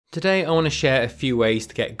Today I want to share a few ways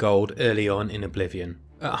to get gold early on in Oblivion.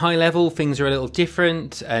 At high level things are a little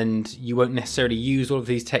different and you won't necessarily use all of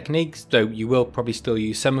these techniques, though you will probably still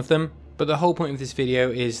use some of them. But the whole point of this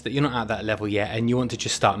video is that you're not at that level yet and you want to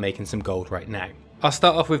just start making some gold right now. I'll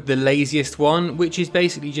start off with the laziest one, which is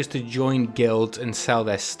basically just to join guilds and sell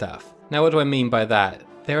their stuff. Now what do I mean by that?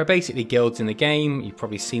 There are basically guilds in the game, you've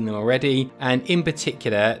probably seen them already, and in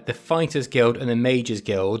particular the Fighters Guild and the Mages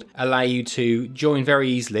Guild allow you to join very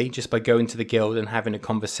easily just by going to the guild and having a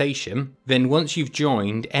conversation. Then once you've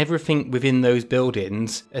joined, everything within those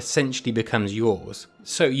buildings essentially becomes yours.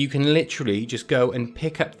 So you can literally just go and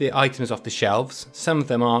pick up the items off the shelves. Some of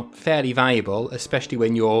them are fairly valuable, especially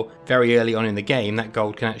when you're very early on in the game. That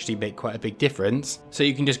gold can actually make quite a big difference. So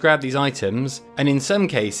you can just grab these items, and in some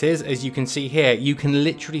cases, as you can see here, you can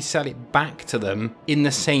literally sell it back to them in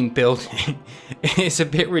the same building. It's a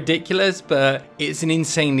bit ridiculous, but it's an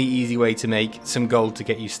insanely easy way to make some gold to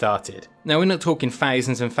get you started. Now we're not talking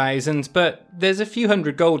thousands and thousands, but there's a few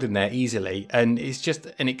hundred gold in there easily, and it's just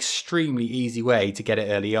an extremely easy way to get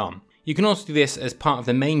it early on. You can also do this as part of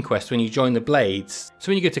the main quest when you join the Blades.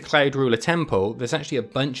 So when you go to Cloud Ruler Temple, there's actually a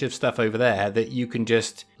bunch of stuff over there that you can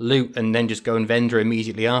just loot and then just go and vendor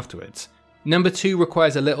immediately afterwards. Number 2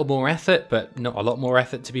 requires a little more effort, but not a lot more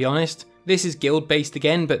effort to be honest. This is guild based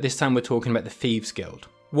again, but this time we're talking about the Thieves Guild.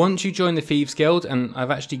 Once you join the Thieves Guild, and I've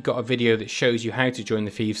actually got a video that shows you how to join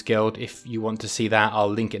the Thieves Guild, if you want to see that I'll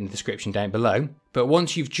link it in the description down below. But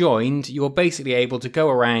once you've joined, you're basically able to go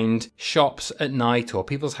around shops at night or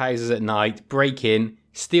people's houses at night, break in,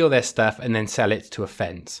 steal their stuff and then sell it to a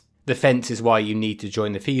fence. The fence is why you need to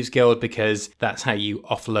join the Thieves Guild, because that's how you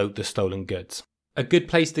offload the stolen goods. A good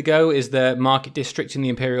place to go is the Market District in the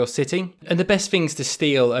Imperial City, and the best things to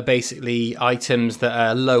steal are basically items that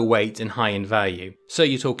are low weight and high in value. So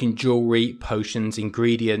you're talking jewellery, potions,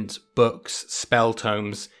 ingredients, books, spell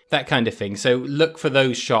tomes, that kind of thing. So look for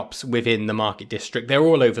those shops within the Market District. They're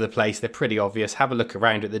all over the place, they're pretty obvious. Have a look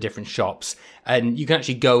around at the different shops, and you can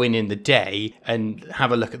actually go in the day and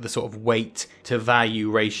have a look at the sort of weight to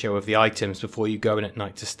value ratio of the items before you go in at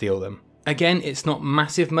night to steal them. Again, it's not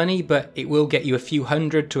massive money, but it will get you a few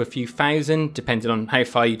hundred to a few thousand, depending on how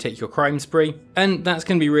far you take your crime spree. And that's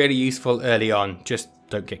going to be really useful early on, just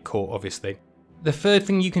don't get caught obviously. The third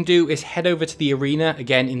thing you can do is head over to the arena,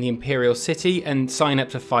 again in the Imperial City, and sign up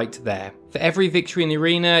to fight there. For every victory in the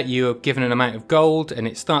arena, you're given an amount of gold, and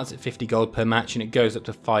it starts at 50 gold per match and it goes up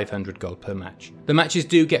to 500 gold per match. The matches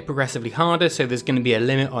do get progressively harder, so there's going to be a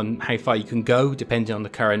limit on how far you can go, depending on the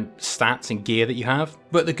current stats and gear that you have.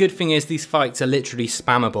 But the good thing is these fights are literally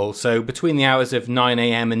spammable, so between the hours of 9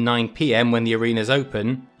 AM and 9 PM when the arena's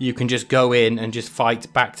open, you can just go in and just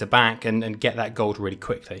fight back to back and get that gold really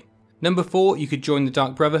quickly. Number 4, you could join the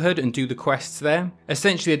Dark Brotherhood and do the quests there.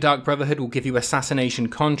 Essentially, the Dark Brotherhood will give you assassination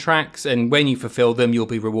contracts, and when you fulfill them, you'll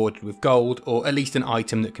be rewarded with gold, or at least an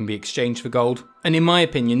item that can be exchanged for gold. And in my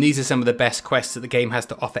opinion, these are some of the best quests that the game has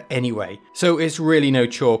to offer anyway, so it's really no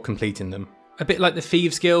chore completing them. A bit like the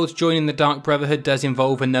Thieves Guild, joining the Dark Brotherhood does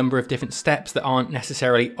involve a number of different steps that aren't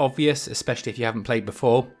necessarily obvious, especially if you haven't played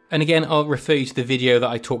before. And again, I'll refer you to the video that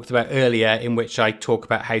I talked about earlier in which I talk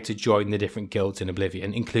about how to join the different guilds in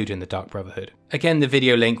Oblivion, including the Dark Brotherhood. Again, the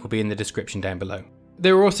video link will be in the description down below.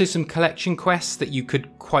 There are also some collection quests that you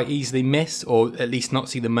could quite easily miss, or at least not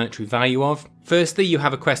see the monetary value of. Firstly, you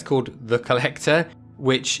have a quest called The Collector,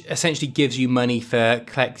 which essentially gives you money for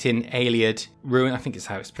collecting Ayleid ruin. I think it's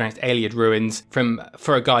how it's pronounced, Ayleid ruins,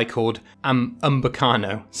 for a guy called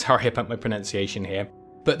Umbacano. Sorry about my pronunciation here.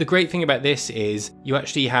 But the great thing about this is you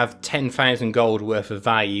actually have 10,000 gold worth of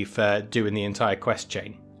value for doing the entire quest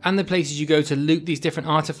chain. And the places you go to loot these different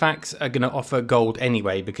artifacts are going to offer gold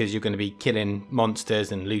anyway, because you're going to be killing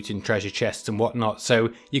monsters and looting treasure chests and whatnot.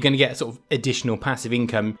 So you're going to get sort of additional passive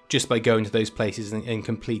income just by going to those places and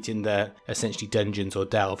completing the essentially dungeons or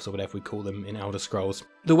delves or whatever we call them in Elder Scrolls.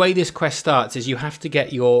 The way this quest starts is you have to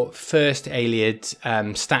get your first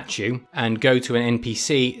Ayleid statue and go to an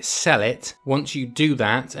NPC, sell it. Once you do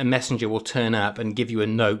that, a messenger will turn up and give you a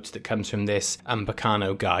note that comes from this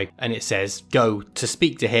Umbacano guy, and it says go to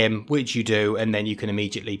speak to him, which you do, and then you can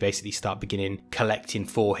immediately basically start beginning collecting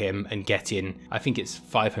for him and getting, I think it's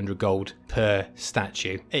 500 gold per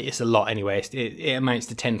statue. It's a lot anyway, it amounts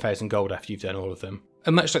to 10,000 gold after you've done all of them.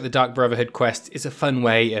 And much like the Dark Brotherhood quest, it's a fun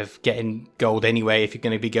way of getting gold anyway if you're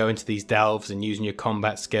going to be going to these delves and using your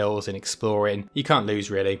combat skills and exploring. You can't lose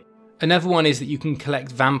really. Another one is that you can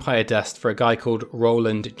collect vampire dust for a guy called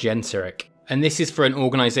Roland Genseric. And this is for an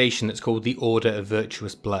organisation that's called the Order of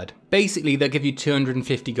Virtuous Blood. Basically, they'll give you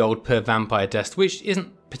 250 gold per vampire dust, which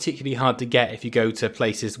isn't particularly hard to get if you go to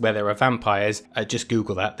places where there are vampires. Just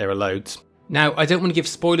Google that, there are loads. Now, I don't want to give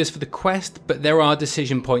spoilers for the quest, but there are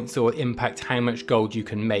decision points that will impact how much gold you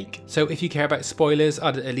can make. So if you care about spoilers,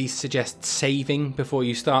 I'd at least suggest saving before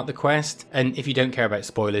you start the quest. And if you don't care about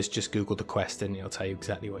spoilers, just Google the quest and it'll tell you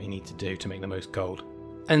exactly what you need to do to make the most gold.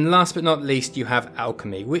 And last but not least, you have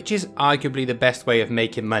alchemy, which is arguably the best way of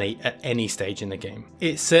making money at any stage in the game.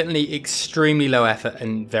 It's certainly extremely low effort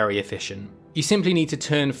and very efficient. You simply need to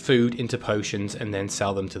turn food into potions and then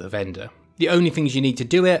sell them to the vendor. The only things you need to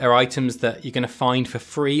do it are items that you're going to find for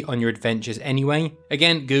free on your adventures anyway.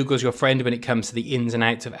 Again, Google's your friend when it comes to the ins and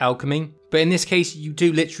outs of alchemy. But in this case, you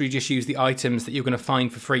do literally just use the items that you're going to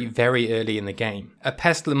find for free very early in the game. A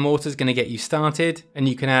pestle and mortar is going to get you started, and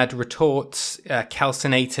you can add retorts,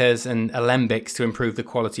 calcinators and alembics to improve the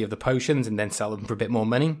quality of the potions and then sell them for a bit more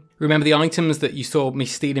money. Remember the items that you saw me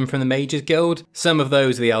stealing from the Mages Guild? Some of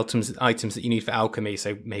those are the items that you need for alchemy,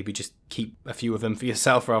 so maybe just keep a few of them for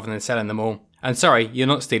yourself rather than selling them all. And sorry, you're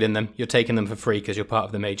not stealing them, you're taking them for free because you're part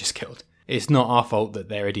of the Mages Guild. It's not our fault that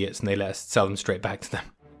they're idiots and they let us sell them straight back to them.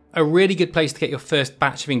 A really good place to get your first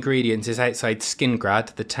batch of ingredients is outside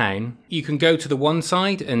Skingrad, the town. You can go to the one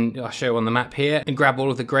side, and I'll show on the map here, and grab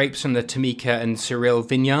all of the grapes from the Tamika and Cyril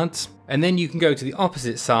vineyards. And then you can go to the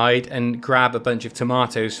opposite side and grab a bunch of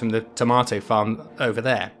tomatoes from the tomato farm over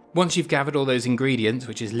there. Once you've gathered all those ingredients,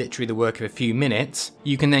 which is literally the work of a few minutes,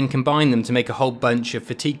 you can then combine them to make a whole bunch of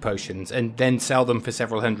fatigue potions and then sell them for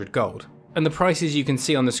several hundred gold. And the prices you can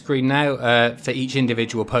see on the screen now are for each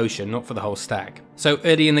individual potion, not for the whole stack. So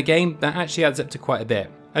early in the game, that actually adds up to quite a bit.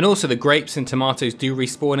 And also the grapes and tomatoes do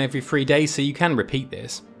respawn every 3 days, so you can repeat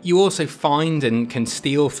this. You also find and can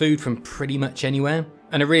steal food from pretty much anywhere.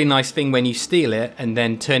 And a really nice thing when you steal it and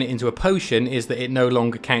then turn it into a potion is that it no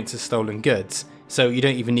longer counts as stolen goods. So you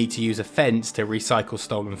don't even need to use a fence to recycle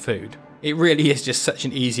stolen food. It really is just such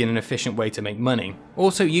an easy and an efficient way to make money.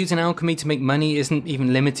 Also, using alchemy to make money isn't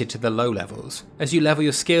even limited to the low levels. As you level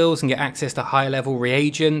your skills and get access to higher level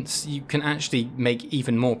reagents, you can actually make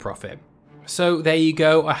even more profit. So there you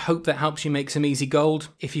go, I hope that helps you make some easy gold.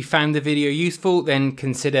 If you found the video useful, then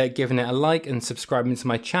consider giving it a like and subscribing to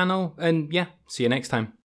my channel, and yeah, see you next time.